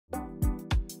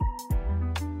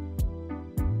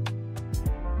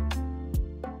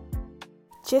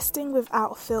Gisting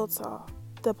Without Filter,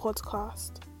 the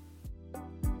podcast.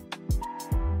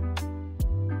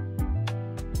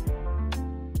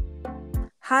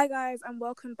 Hi guys, and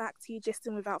welcome back to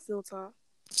Gisting Without Filter.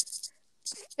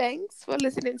 Thanks for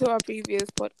listening to our previous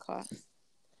podcast.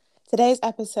 Today's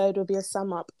episode will be a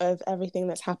sum up of everything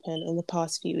that's happened in the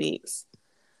past few weeks.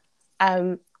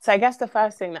 So I guess the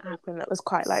first thing that happened that was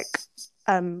quite like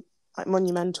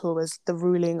monumental was the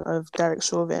ruling of Derek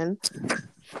Chauvin.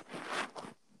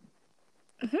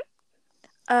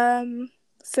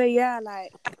 So yeah,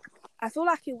 like I feel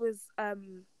like it was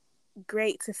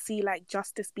great to see like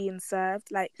justice being served.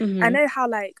 Like I know how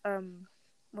like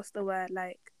what's the word,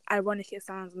 like ironic it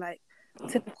sounds, like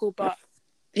typical, but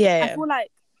Yeah. I feel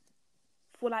like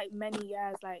for like many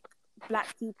years, like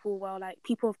black people, well, like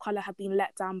people of color have been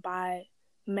let down by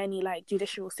many like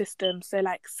judicial systems. So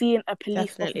like seeing a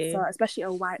police officer, especially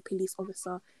a white police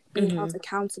officer, being held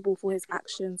accountable for his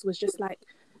actions was just like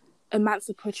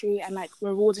emancipatory and like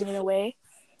rewarding in a way.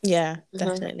 Yeah,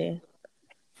 definitely.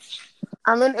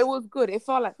 I mean, it was good. It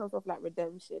felt like some sort of like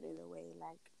redemption in a way.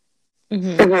 Like,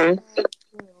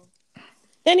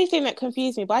 The only thing that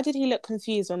confused me, why did he look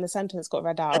confused when the sentence got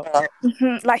read out?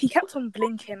 Like he kept on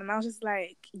blinking, and I was just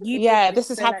like, this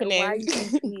is so, happening. Like, why are you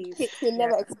confused? he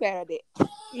never expected it.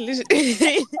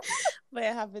 Literally. But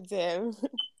it happened to him.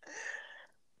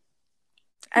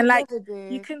 And like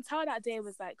you can tell that day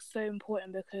was like so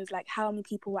important because like how many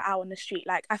people were out on the street.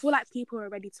 Like I feel like people were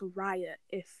ready to riot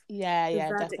if the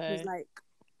verdict definitely was like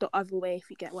the other way, if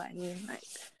you get what I mean. Like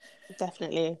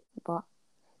definitely. But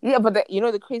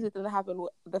the crazy thing that happened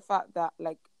was the fact that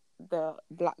like the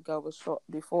black girl was shot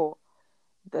before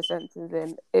the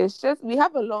sentencing. It's just we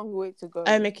have a long way to go.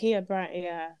 Ma'Khia Bryant,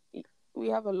 yeah. We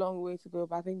have a long way to go,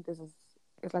 but I think it's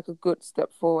like a good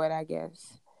step forward, I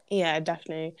guess. Yeah,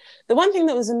 definitely. The one thing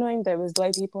that was annoying though was the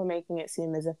way people were making it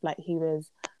seem as if like he was,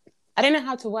 I don't know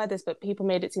how to word this, but people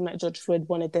made it seem like George Floyd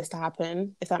wanted this to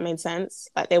happen, if that made sense.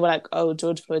 Like they were like, oh,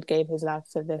 George Floyd gave his life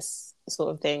for this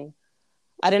sort of thing.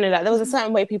 I don't know, like there was a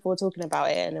certain way people were talking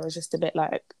about it, and it was just a bit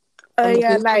like,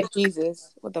 like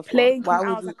Jesus, what the playing fuck? him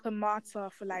out as like a martyr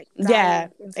for like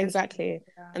exactly.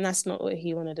 And that's not what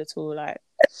he wanted at all. Like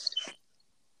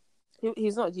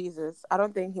he's not Jesus. I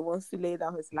don't think he wants to lay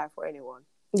down his life for anyone.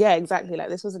 Yeah, exactly. Like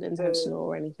this wasn't intentional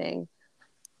or anything.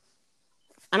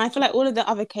 And I feel like all of the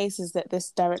other cases that this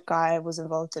Derek guy was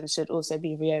involved in should also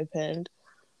be reopened.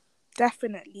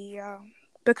 Definitely, yeah.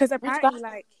 Because apparently,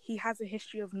 like, he has a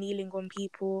history of kneeling on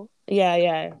people.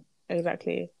 Yeah,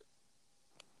 exactly.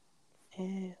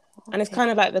 And it's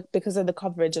kind of like because of the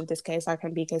coverage of this case, like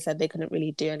MBK said, they couldn't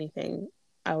really do anything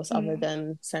else other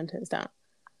than sentence that.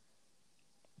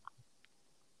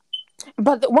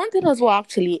 But the one thing as well,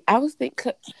 actually, I was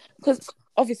thinking, because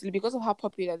obviously because of how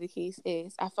popular the case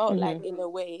is, I felt like in a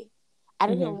way, I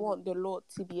didn't want the law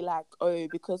to be like, oh,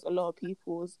 because a lot of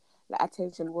people's like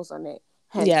attention was on it,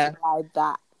 hence why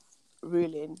that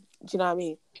ruling. Do you know what I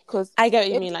mean? Because I get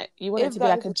what you mean. Like you want it to be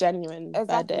like a genuine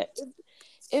verdict.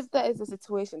 If there is a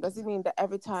situation, does it mean that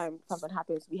every time something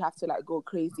happens, we have to like go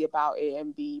crazy about it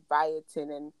and be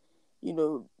rioting and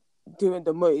doing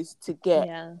the most to get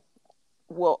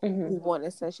what we want,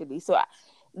 essentially? So I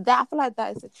feel like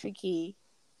that is a tricky.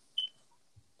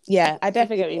 Yeah, I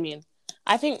definitely get what you mean.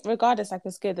 I think regardless, like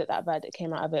it's good that verdict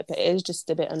came out of it, but it is just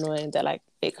a bit annoying that like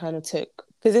it kind of took,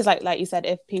 because it's like you said,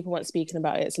 if people weren't speaking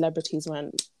about it, celebrities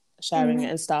weren't sharing it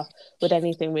and stuff, would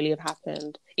anything really have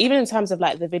happened? Even in terms of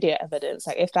like the video evidence,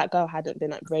 like if that girl hadn't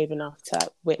been like brave enough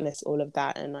to witness all of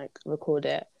that and like record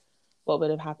it, what would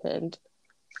have happened?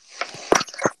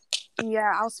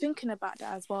 Yeah, I was thinking about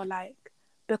that as well. Like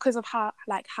because of how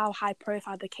high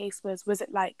profile the case was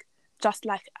it like just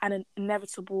like an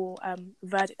inevitable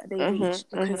verdict that they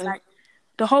reached? Because like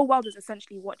the whole world is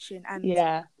essentially watching, and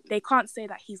they can't say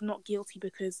that he's not guilty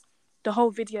because the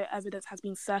whole video evidence has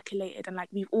been circulated and like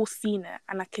we've all seen it,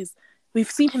 and like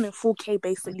we've seen him in 4K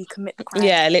basically commit the crime.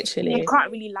 Yeah, literally. You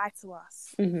can't really lie to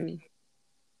us.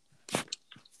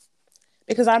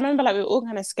 Because I remember like we were all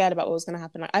kind of scared about what was going to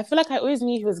happen. Like I feel like I always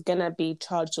knew he was going to be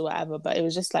charged or whatever, but it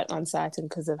was just like uncertain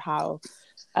because of how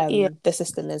the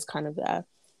system is kind of there.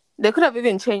 They could have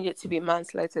even changed it to be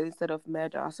manslaughter instead of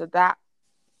murder, so that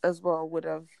as well would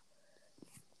have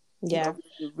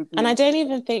and I don't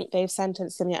even think they've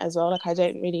sentenced him yet as well. Like I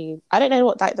don't know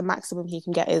what like the maximum he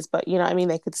can get is, but you know what I mean,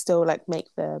 they could still like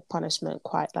make the punishment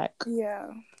quite like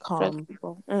calm.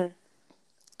 And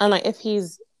like if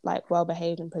he's like well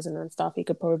behaved in prison and stuff, he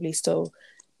could probably still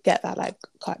get that like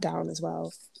cut down as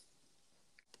well.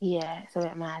 Yeah, it's a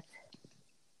bit mad.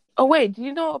 Oh wait, do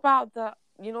you know about the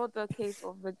case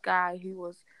of the guy who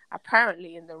was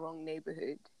apparently in the wrong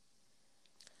neighborhood?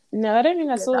 No, I don't think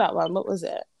I Yeah, saw that one. What was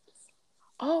it?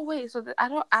 Oh wait, so I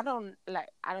don't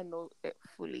know it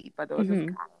fully, but there was this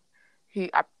Mm-hmm. guy who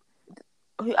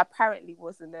who apparently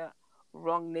was in the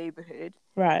wrong neighborhood.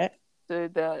 Right. So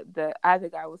the other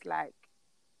guy was like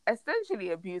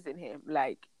essentially abusing him.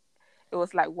 Like it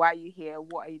was like, why are you here?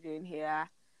 What are you doing here?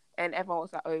 And everyone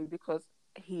was like, oh, because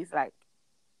he's like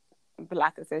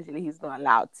black. Essentially, he's not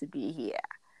allowed to be here.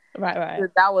 Right. So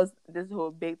that was this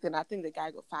whole big thing. I think the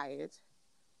guy got fired.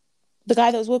 The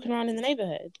guy that was walking around in the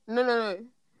neighborhood. No.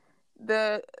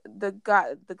 The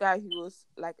guy who was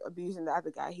like abusing the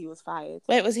other guy, he was fired.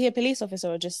 Wait, was he a police officer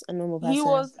or just a normal person? He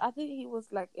was, I think he was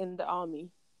like in the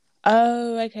army.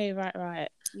 Oh, okay, right.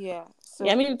 Yeah. So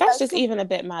Yeah, I mean that's just even a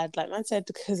bit mad. Like man said,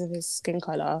 because of his skin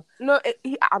color. no,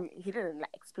 he didn't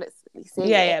like explicitly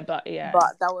say it. But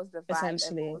that was the vibe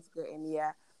essentially everyone was getting.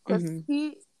 Yeah, because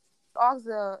he asked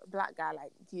the black guy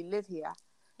like, "Do you live here?"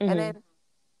 And then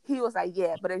he was like,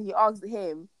 "Yeah," but then he asked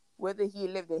him whether he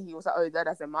lived there. He was like, "Oh, that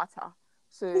doesn't matter."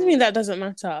 So what do you mean that doesn't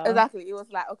matter? Exactly. It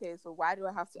was like, okay, so why do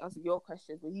I have to answer your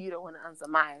questions but you don't want to answer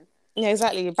mine? Yeah,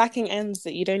 exactly. Backing ends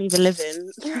that you don't even live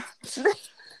in.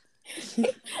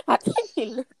 I think he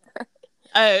lived there.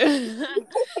 Oh,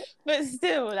 but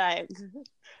still, like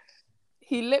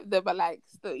he lived there, but like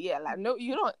still, yeah, like no,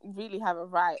 you don't really have a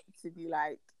right to be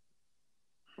like,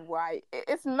 why?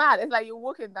 It's mad. It's like you're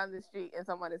walking down the street and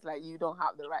someone is like, you don't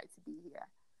have the right to be here.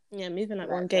 Yeah, moving like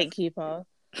one gatekeeper.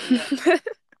 Yeah.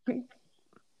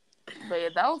 But yeah,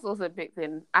 that was also a big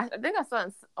thing. I think I saw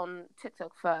it on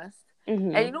TikTok first.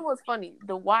 And you know what's funny?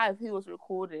 The wife who was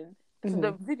recording, so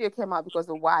the video came out because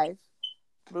the wife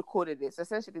recorded it. So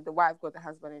essentially, the wife got the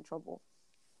husband in trouble.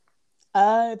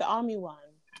 Oh, the army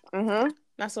one.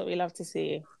 That's what we love to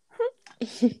see.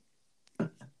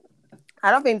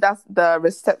 I don't think that's the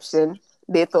reception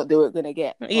they thought they were gonna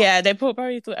get. Yeah, they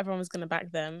probably thought everyone was gonna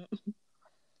back them.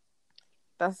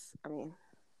 I mean,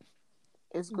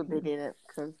 it's good they didn't,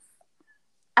 because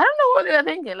I don't know what they were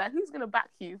thinking. Like, who's gonna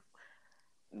back you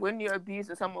when you're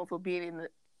abusing someone for being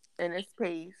in a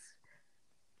space?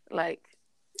 Like,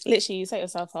 literally, you set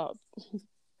yourself up.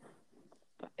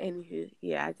 But anywho,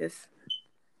 yeah,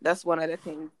 that's one of the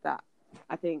things that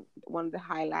I think one of the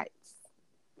highlights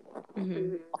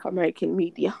of American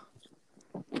media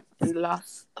in the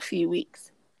last few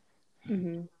weeks.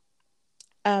 Well,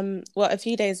 a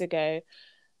few days ago,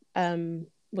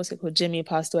 what's it called? Jimmy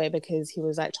passed away because he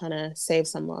was like trying to save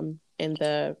someone in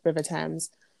the River Thames.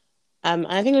 And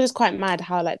I think it was quite mad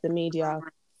how like the media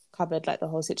covered like the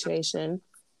whole situation.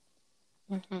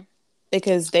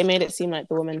 Because they made it seem like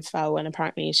the woman fell when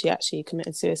apparently she actually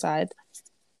committed suicide.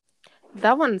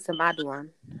 That one's a mad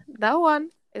one. That one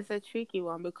is a tricky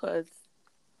one because,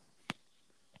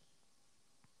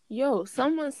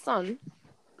 someone's son,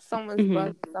 someone's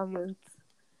brother, someone's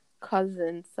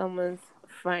cousin, someone's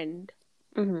friend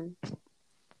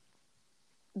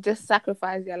just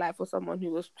sacrificed their life for someone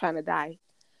who was trying to die.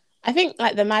 I think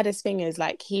like the maddest thing is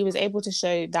like he was able to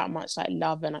show that much like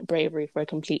love and like bravery for a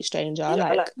complete stranger.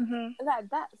 Yeah, like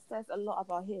that says a lot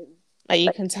about him. Like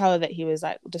you can tell that he was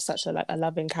like just such a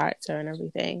loving character and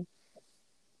everything.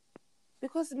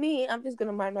 Because I'm just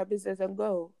gonna mind my business and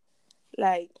go.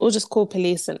 Like, or just call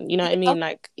police and you know what I mean.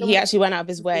 Like he actually went out of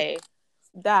his way.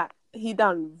 That he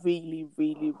done really,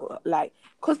 really well. Like,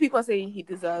 because people are saying he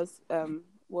deserves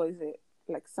what is it,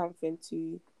 like something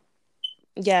to.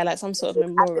 Yeah, like some sort of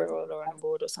memorial or an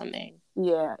award or something.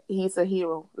 Yeah, he's a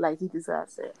hero. Like, he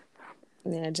deserves it.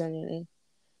 Yeah, genuinely.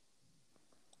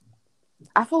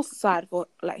 I feel sad for,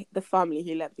 like, the family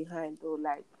he left behind, though.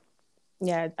 Like,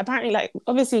 yeah, apparently, like,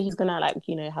 obviously he's gonna, like,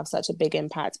 you know, have such a big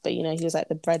impact, but, you know, he was, like,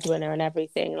 the breadwinner and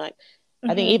everything. Like,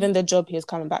 I think even the job he was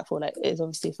coming back for, like, is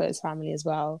obviously for his family as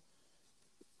well.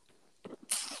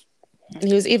 And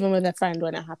he was even with a friend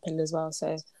when it happened as well,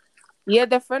 so... Yeah,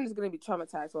 their friend is going to be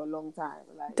traumatized for a long time.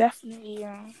 Like, definitely,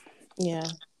 yeah. Yeah.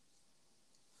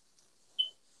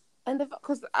 And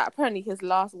because apparently his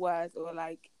last words were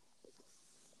like,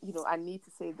 I need to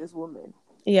save this woman.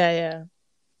 Yeah.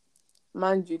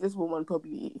 Mind you, this woman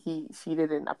probably, she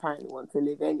didn't apparently want to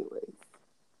live anyway.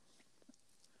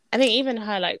 I think even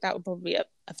her, like, that would probably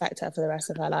affect her for the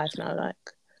rest of her life now, like.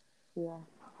 Yeah.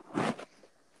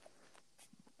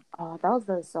 Oh, that was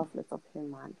very selfless of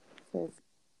him, man.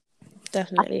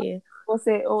 Definitely. People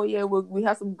say, oh yeah, we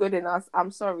have some good in us.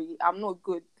 I'm sorry, I'm not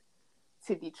good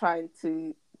to be trying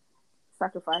to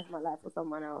sacrifice my life for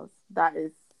someone else. That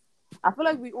is, I feel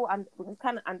like we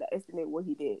kind of underestimate what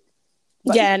he did.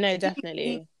 But yeah, no,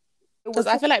 definitely. Because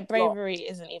I feel like bravery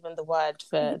isn't even the word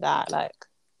for that.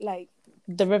 Like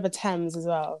the River Thames as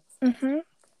well.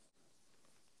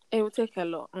 It would take a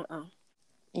lot. No,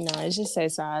 it's just so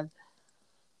sad.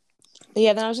 But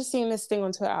yeah, then I was just seeing this thing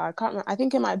on Twitter. I can't remember. I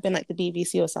think it might have been like the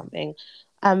BBC or something.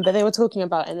 But they were talking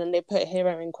about it, and then they put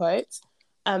hero in quotes.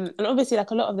 And obviously,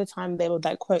 like a lot of the time, they would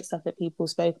like quote stuff that people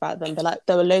spoke about them. But like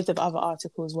there were loads of other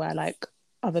articles where like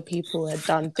other people had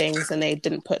done things and they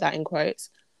didn't put that in quotes.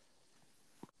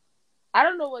 I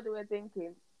don't know what they were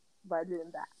thinking by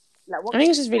doing that. Like, what I think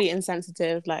it's just really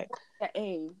insensitive. Like, the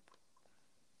aim?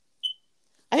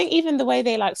 I think even the way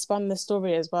they like spun the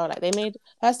story as well. Like they made,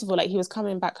 first of all, like he was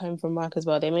coming back home from work as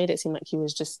well. They made it seem like he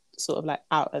was just sort of like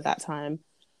out at that time.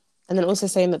 And then also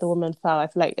saying that the woman fell. I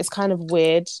feel like it's kind of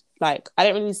weird. Like I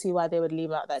don't really see why they would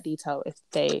leave out that detail if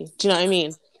they. Do you know what I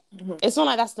mean? Mm-hmm. It's not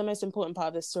like that's the most important part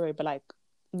of the story, but like,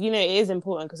 you know, it is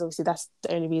important because obviously that's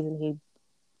the only reason he.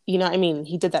 You know what I mean?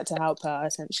 He did that to help her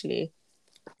essentially.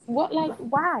 What, like,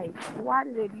 why? Why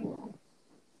did they do that?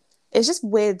 It's just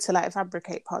weird to like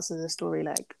fabricate parts of the story.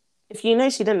 Like if you know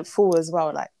she didn't fall as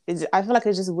well, like I feel like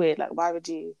it's just weird. Like why would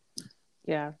you?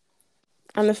 Yeah.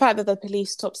 And the fact that the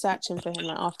police stopped searching for him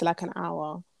like after like an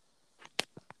hour.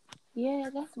 Yeah,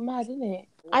 that's mad, isn't it?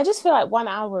 I just feel like 1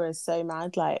 hour is so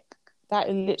mad. Like that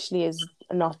literally is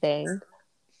nothing.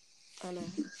 I know.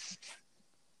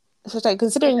 So it's like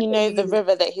considering you know the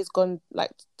river that he's gone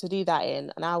like to do that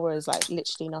in, an hour is like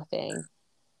literally nothing.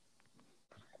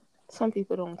 Some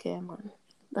people don't care, man.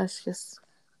 That's just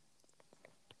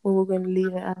what we're going to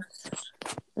leave it as.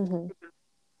 Mm-hmm.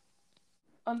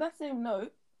 On that same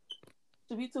note,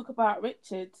 should we talk about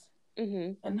Richard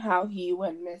and how he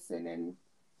went missing and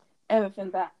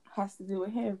everything that has to do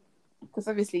with him? Because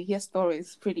obviously his story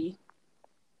is pretty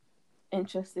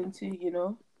interesting too, you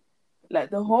know?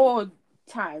 Like the whole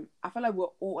time, I feel like we're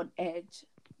all on edge.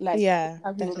 Like, yeah,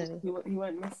 definitely. He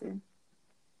went missing.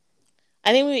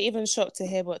 I think we were even shocked to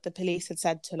hear what the police had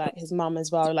said to like his mum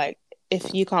as well. Like,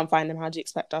 if you can't find him, how do you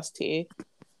expect us to?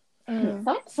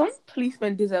 Some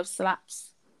policemen deserve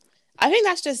slaps. I think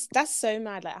that's so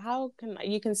mad. Like, how can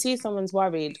you can see someone's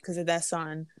worried because of their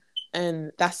son,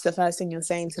 and that's the first thing you're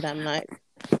saying to them. Like,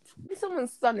 if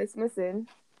someone's son is missing,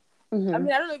 I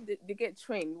mean, I don't know if they get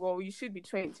trained. Well, you should be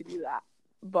trained to do that.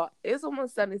 But if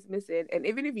someone's son is missing, and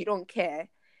even if you don't care,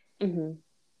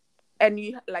 and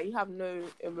you have no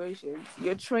emotions,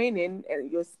 your training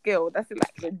and your skill, that's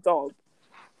like your job.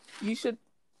 You should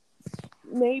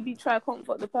maybe try to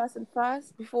comfort the person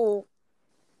first before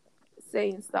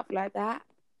saying stuff like that.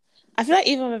 I feel like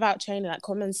even without training, like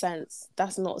common sense,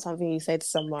 that's not something you say to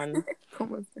someone.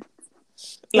 Common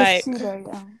sense. Like,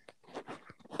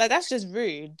 Like that's just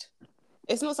rude.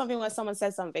 It's not something where someone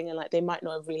says something and like they might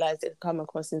not have realized it come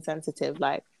across insensitive.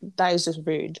 Like that is just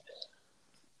rude.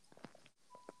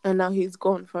 And now he's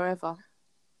gone forever.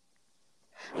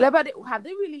 Like, but have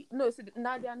they really? No. So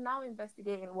now they are now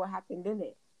investigating what happened, isn't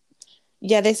it?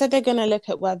 Yeah, they said they're going to look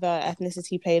at whether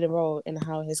ethnicity played a role in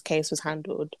how his case was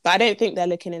handled. But I don't think they're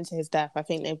looking into his death. I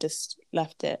think they've just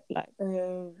left it like.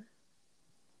 Okay,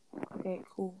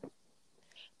 cool.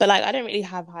 But like, I don't really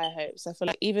have high hopes. I feel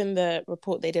like even the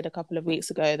report they did a couple of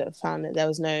weeks ago that found that there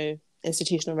was no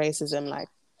institutional racism, like,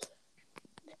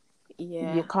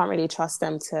 you can't really trust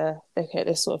them to look at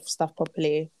this sort of stuff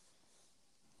properly.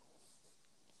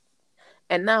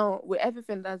 And now with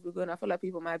everything that's been going on, I feel like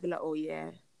people might be like, "Oh yeah,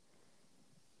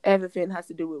 everything has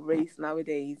to do with race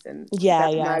nowadays," and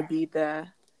that might be the,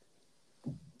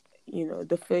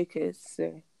 the focus.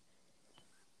 So.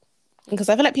 Because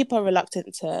I feel like people are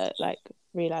reluctant to like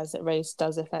realize that race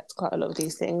does affect quite a lot of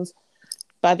these things.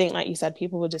 But I think, like you said,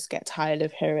 people will just get tired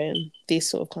of hearing these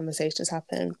sort of conversations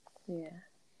happen. Yeah.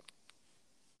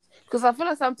 Because I feel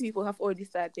like some people have already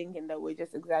started thinking that we're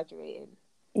just exaggerating.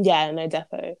 Yeah, no,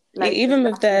 defo. Like, even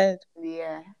with the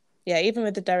even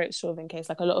with the Derek Chauvin case,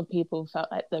 like a lot of people felt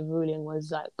like the ruling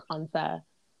was like unfair.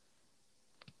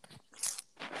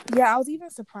 Yeah, I was even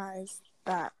surprised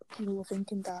that people were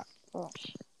thinking that.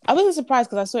 I wasn't surprised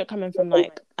because I saw it coming from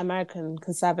like American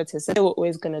conservatives. So they were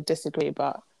always going to disagree,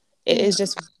 but it is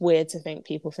just weird to think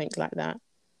people think like that.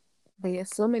 But yeah,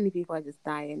 so many people are just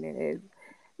dying in it.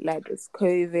 Like it's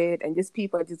COVID and just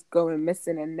people are just going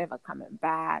missing and never coming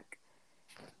back.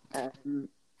 I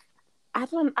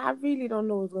really don't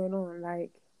know what's going on.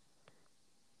 Like,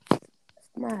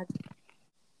 it's mad.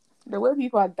 The way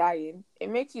people are dying, it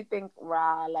makes you think,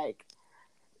 like,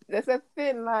 there's a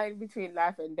thin line between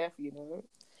life and death, you know?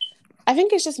 I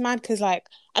think it's just mad because, like,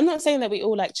 I'm not saying that we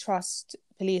all, like, trust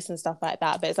police and stuff like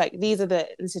that, but it's like these are the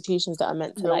institutions that are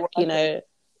meant to, like,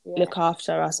 look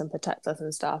after us and protect us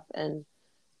and stuff, and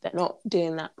they're not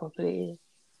doing that properly.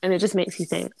 And it just makes you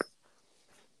think.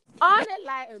 On a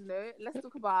lighter note, let's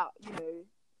talk about,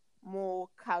 more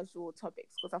casual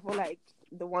topics, because I feel like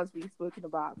the ones we've spoken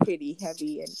about are pretty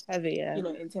heavy and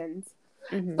intense.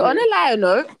 So on a lighter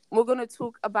note, we're gonna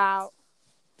talk about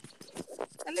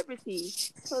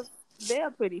celebrities because they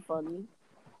are pretty funny.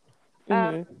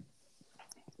 Do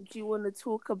you want to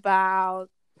talk about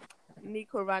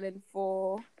Nico running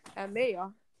for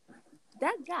mayor?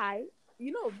 That guy,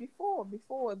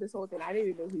 before this whole thing, I didn't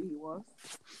even know who he was.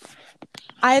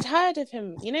 I had heard of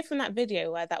him, from that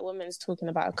video where that woman's talking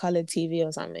about a coloured TV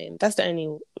or something. That's the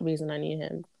only reason I knew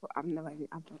him. I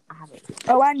haven't.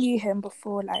 Oh, I knew him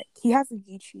before. Like, he has a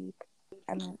YouTube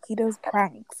and he does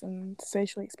pranks and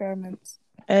social experiments.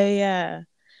 Oh, yeah.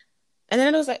 And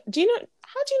then I was like, how do you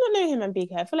not know him,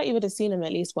 MBK? I feel like you would have seen him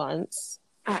at least once.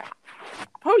 I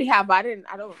probably have, but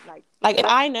I don't like... Like, if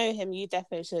I know him, you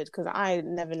definitely should, because I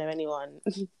never know anyone.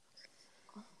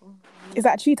 Is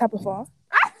that true, Tabitha?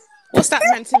 What's that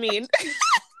meant to mean?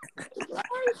 Why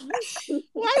did you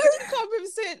come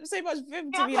with so much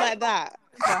vim to me like that?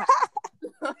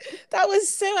 That was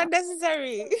so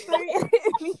unnecessary.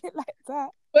 Like that.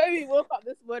 When we woke up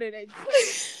this morning and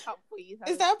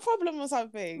is that a problem or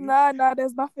something? No,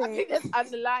 there's nothing. I think it's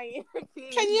underlying.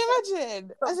 Can you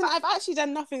imagine? As in, I've actually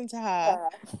done nothing to her.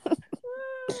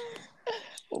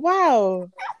 Wow.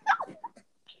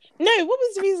 No, what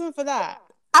was the reason for that?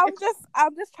 I'm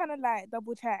just trying to like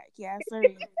double check. Yeah,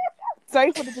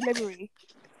 sorry for the delivery.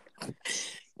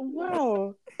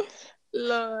 Wow.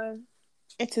 Lord.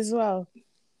 It as well.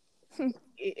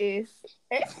 It is.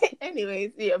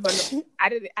 Anyways, yeah, but no, I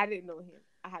didn't know him.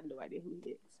 I had no idea who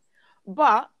he is.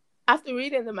 But after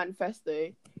reading the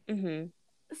manifesto, some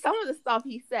of the stuff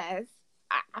he says,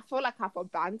 I feel like half a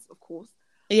bans, of course.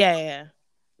 Yeah.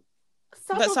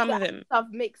 Some of it stuff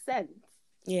makes sense.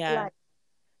 Yeah. Like,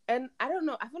 and I don't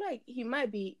know. I feel like he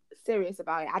might be serious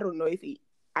about it. I don't know if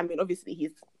obviously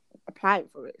he's applying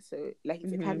for it, so like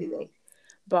he's a candidate.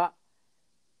 But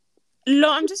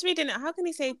I'm just reading it. How can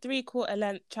he say 3/4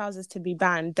 length trousers to be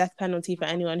banned? Death penalty for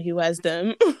anyone who wears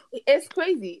them. It's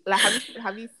crazy. Like,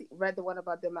 have you read the one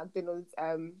about the McDonald's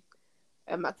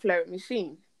McFlurry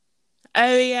machine?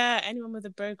 Oh yeah, anyone with a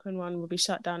broken one will be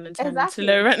shut down and turned exactly.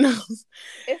 into low rentals.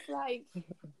 It's like,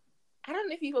 I don't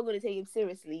know if people are going to take him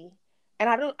seriously, and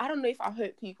I don't know if I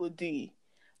hope people do,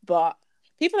 but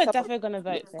people are definitely going to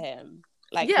vote for him.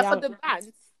 Like, yeah, for the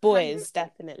band, boys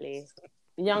definitely.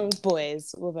 Young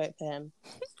boys will vote for him.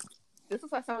 This is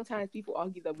why sometimes people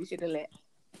argue that we shouldn't let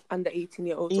under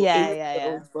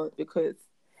 18-year-olds vote because,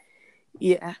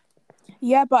 yeah,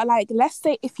 but like, let's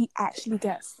say if he actually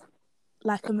gets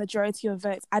like a majority of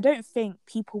votes, I don't think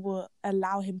people will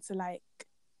allow him to like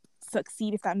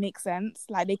succeed, if that makes sense.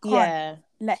 Like, they can't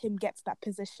let him get to that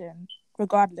position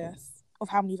regardless of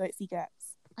how many votes he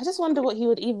gets. I just wonder what he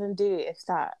would even do if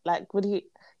that, like, would he,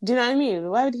 do you know what I mean?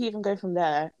 Where would he even go from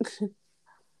there?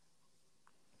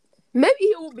 Maybe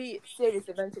he will be serious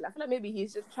eventually. I feel like maybe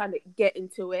he's just trying to get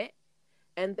into it,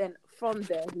 and then from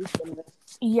there he's gonna...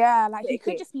 Yeah, like, he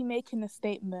could just be making a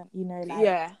statement,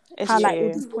 like, how like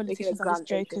all these politicians are just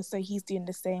jokers, so he's doing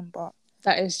the same. But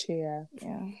that is true,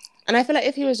 yeah. And I feel like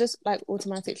if he was just like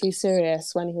automatically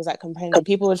serious when he was like campaigning,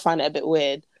 people would find it a bit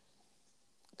weird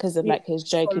because of like his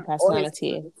jokey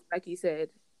personality. Like you said,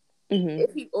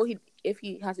 if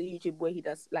he has a YouTube where he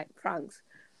does like pranks,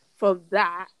 from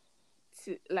that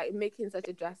to like making such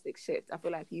a drastic shift, I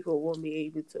feel like people won't be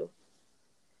able to,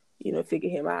 figure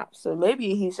him out. So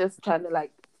maybe he's just trying to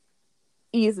like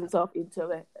ease himself into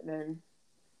it, and then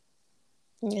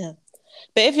yeah.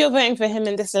 But if you're voting for him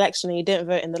in this election and you didn't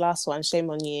vote in the last one, shame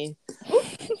on you.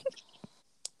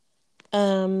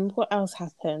 What else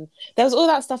happened? There was all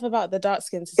that stuff about the Dark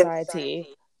Skin Society.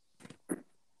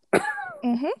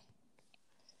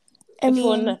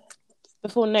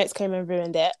 Before Notes came and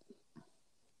ruined it.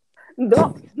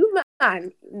 No,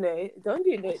 don't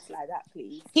do Notes like that,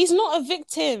 please. He's not a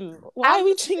victim. Why are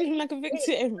we treating him like a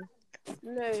victim?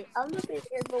 No, I'm not saying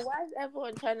it, but why is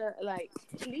everyone trying to like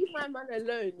leave my man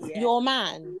alone? Yeah? Your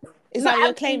man? Is that what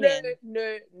you're claiming?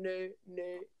 No.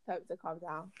 Time to calm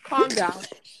down. Calm down.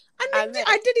 I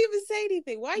didn't even say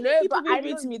anything. Why are you people being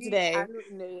rude to me today?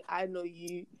 I know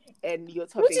you and your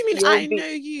topic. What do you mean I know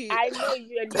you? I know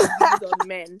you and your views on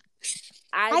men.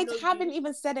 I haven't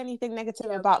even said anything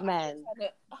negative about men. I'm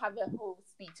trying to have a whole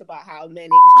speech about how men...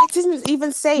 I didn't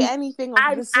even say anything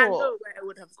of the sort. I know where it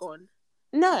would have gone.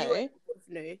 No.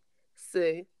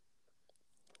 So...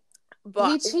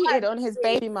 But he cheated on his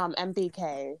baby mum,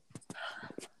 MBK.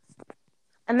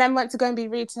 And then went to go and be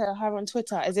rude to her on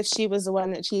Twitter as if she was the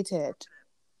one that cheated.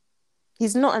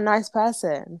 He's not a nice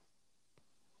person.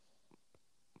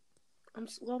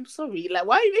 I'm sorry. Like,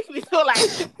 why are you making me feel like...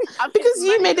 Because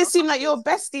you made it seem like you're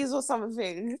besties or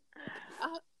something.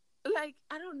 Like,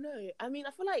 I don't know. I mean,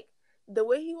 I feel like the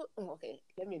way he was. Oh, okay,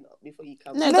 let me not before you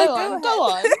come. No, go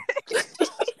on.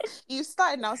 You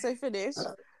started now, so finish.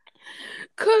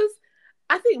 Because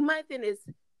I think my thing is,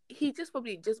 he just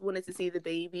probably just wanted to see the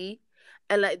baby,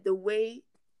 and like the way.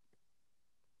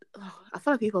 Oh, I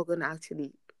feel like people are gonna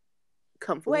actually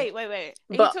come for me. Wait. Are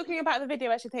you talking about the video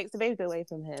where she takes the baby away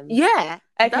from him? Yeah.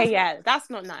 Okay, that's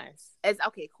not nice. It's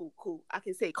okay, cool. I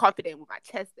can say confident with my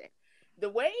chest then. The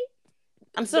way.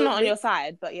 I'm still not on your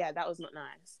side, but yeah, that was not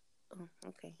nice. Oh,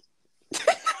 okay.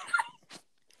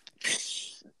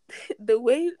 The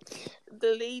way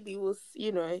the lady was,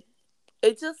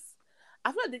 it just,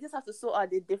 I feel like they just have to sort out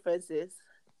their differences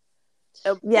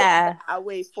and put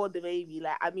away for the baby.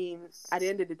 Like, I mean, at the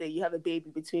end of the day, you have a baby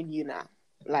between you now.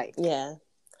 Like, yeah.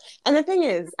 And the thing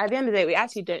is, at the end of the day, we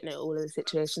actually don't know all of the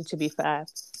situation, to be fair.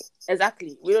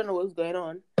 Exactly. We don't know what's going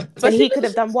on. But he could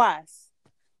have done worse.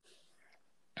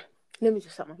 Let me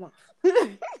just shut my mouth.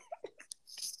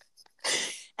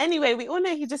 Anyway, we all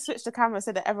know he just switched the camera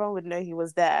so that everyone would know he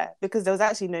was there, because there was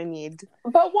actually no need.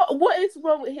 But what is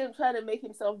wrong with him trying to make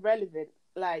himself relevant?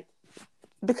 Like,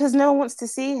 because no one wants to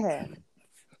see him.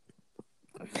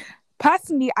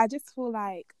 Personally, I just feel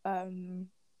like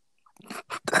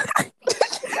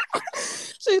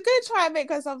she's gonna try and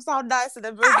make herself sound nicer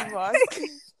than both of us.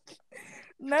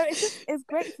 No, it's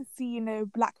great to see,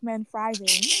 black men thriving.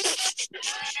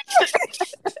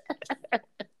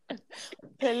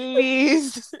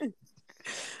 Please.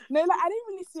 No, like, I didn't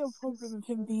really see a problem with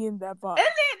him being there, but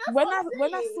when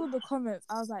I saw the comments,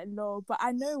 I was like, no, but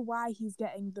I know why he's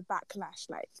getting the backlash,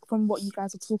 like, from what you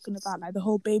guys are talking about, like the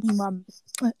whole baby mum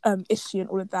issue and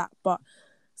all of that, but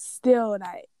still,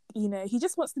 like, he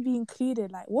just wants to be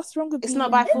included. Like, what's wrong with it's not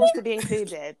by force to be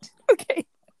included. Okay.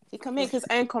 He can make his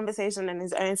own conversation and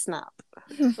his own snap.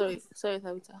 Sorry,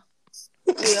 Tavita.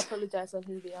 We apologise on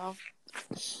his behalf.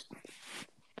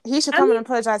 He should come and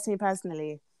apologise to me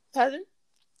personally. Pardon?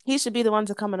 He should be the one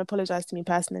to come and apologise to me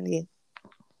personally.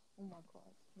 Oh my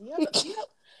god.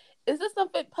 Is this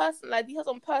something personal? Like, do you have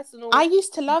some personal... I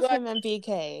used to love him and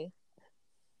BK.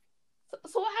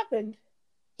 So what happened?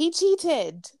 He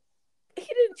cheated. He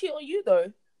didn't cheat on you,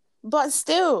 though. But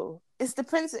still, it's the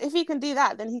prince. If he can do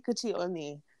that, then he could cheat on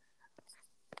me.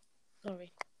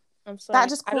 Sorry. I'm sorry. That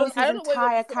just calls his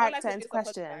entire character into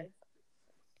question.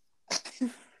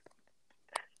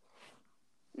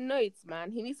 No, it's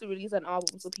man. He needs to release an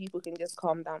album so people can just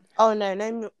calm down. Oh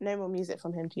no more music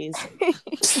from him, please.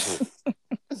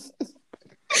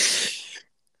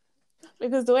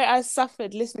 Because the way I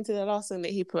suffered listening to the last song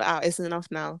that he put out isn't enough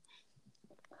now.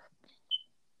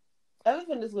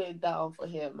 Everything is going down for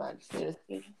him, man.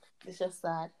 Seriously. It's just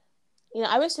sad.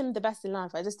 I wish him the best in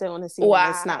life. I just don't want to see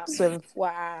him snaps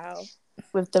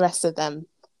with the rest of them.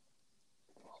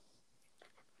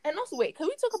 And also, wait, can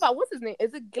we talk about what's his name?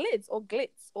 Is it Glitz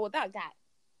or that guy?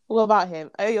 What about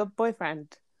him? Oh, your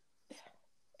boyfriend.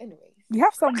 Anyways. You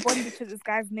have some bondage to this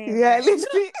guy's name. Yeah,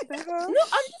 literally. No, I'm just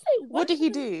saying. What did he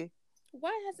do?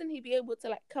 Why hasn't he been able to,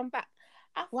 like, come back?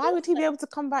 Why would he be able to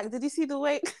come back? Did you see the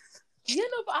way? Yeah,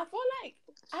 no, but I feel like,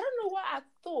 I don't know why I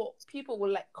thought people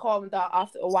would, like, calm down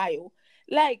after a while.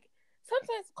 Like,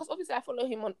 sometimes, because obviously I follow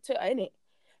him on Twitter, innit?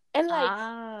 And,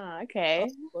 like... okay.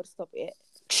 Oh, God, stop it.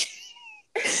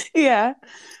 Yeah.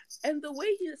 And the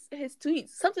way his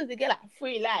tweets, sometimes they get, like,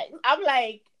 3 likes. I'm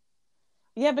like...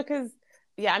 Yeah, because...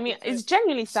 Yeah, I mean, it's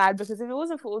genuinely sad, because if it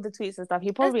wasn't for all the tweets and stuff,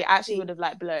 he probably actually would have,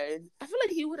 like, blown. I feel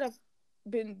like he would have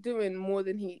been doing more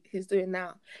than he's doing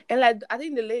now. And, like, I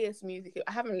think the latest music,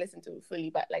 I haven't listened to it fully,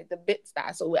 but, like, the bits that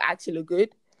I saw were actually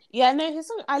good. Yeah, no, his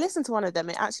song, I listened to one of them.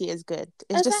 It actually is good.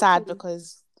 It's just sad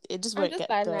because it just won't get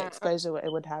the exposure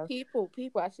it would have. People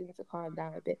actually need to calm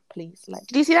down a bit, please. Like,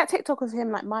 do you see that TikTok of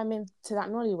him, like, miming to that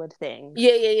Nollywood thing?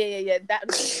 Yeah.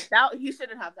 That he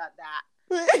shouldn't have done that.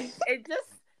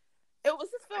 It was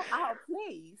just felt out of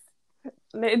place.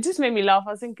 It just made me laugh.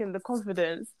 I was thinking the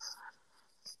confidence.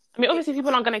 I mean, obviously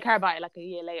people aren't going to care about it like a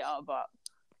year later, but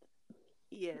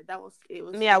yeah, it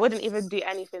was. Yeah, I wouldn't even do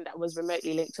anything that was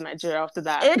remotely linked to Nigeria after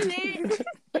that. In it.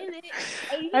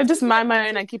 I just mind my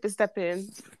own and keep it stepping.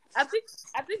 I think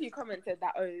you commented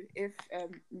that if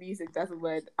music doesn't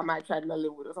work, I might try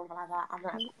Nollywood or something like that. I'm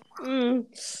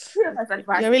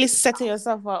like, you're really setting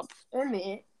yourself up. In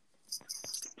it.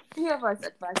 Whoever's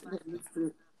advising him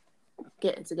to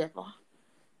get it together.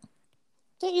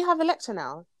 Don't you have a lecture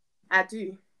now? I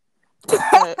do.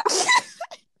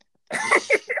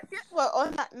 Well,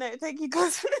 on that note, thank you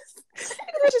guys for this.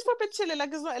 We're just proper chilling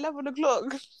like it's not 11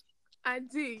 o'clock. I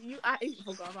do. I even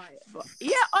forgot about it. But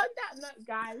yeah, on that note,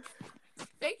 guys,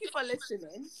 thank you for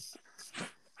listening.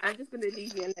 I'm just going to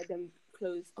leave you and let them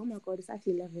close. Oh my god, it's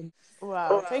actually 11.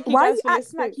 Wow. Thank you Why are guys you for acting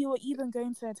listening. like you were even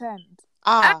going to attend?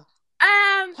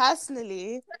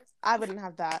 Personally, I wouldn't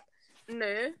have that.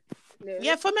 No.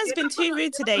 Yeah, Foma's been too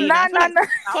rude today. No, You know? I feel no, like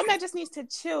no. Foma just needs to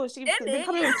chill. She's been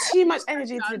coming with too much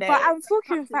energy today. But I'm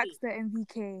talking Baxter and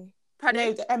VK.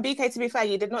 No, and BK, to be fair,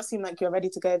 you did not seem like you're ready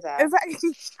to go there. Exactly.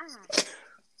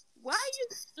 Why are you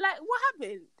like? What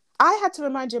happened? I had to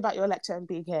remind you about your lecture in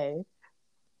BK.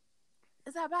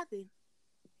 Is that a bad thing?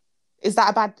 Is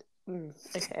that a bad?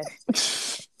 Okay.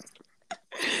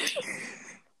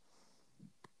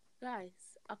 Guys,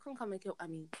 I can't come and kill. I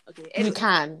mean, okay. You Anyway.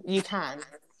 can.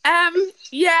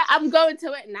 Yeah, I'm going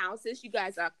to it now. Since you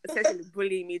guys are essentially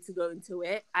bullying me to go into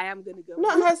it, I am gonna go.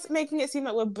 Not her making it seem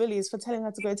like we're bullies for telling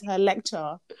her to go to her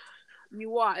lecture.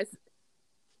 You are.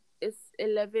 It's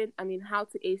 11. I mean, how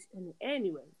to ace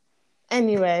anyway.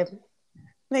 Anyway,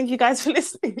 thank you guys for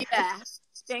listening. Yeah.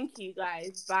 Thank you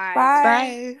guys. Bye.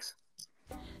 Bye.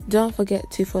 Don't forget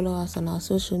to follow us on our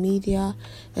social media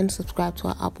and subscribe to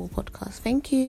our Apple podcast. Thank you.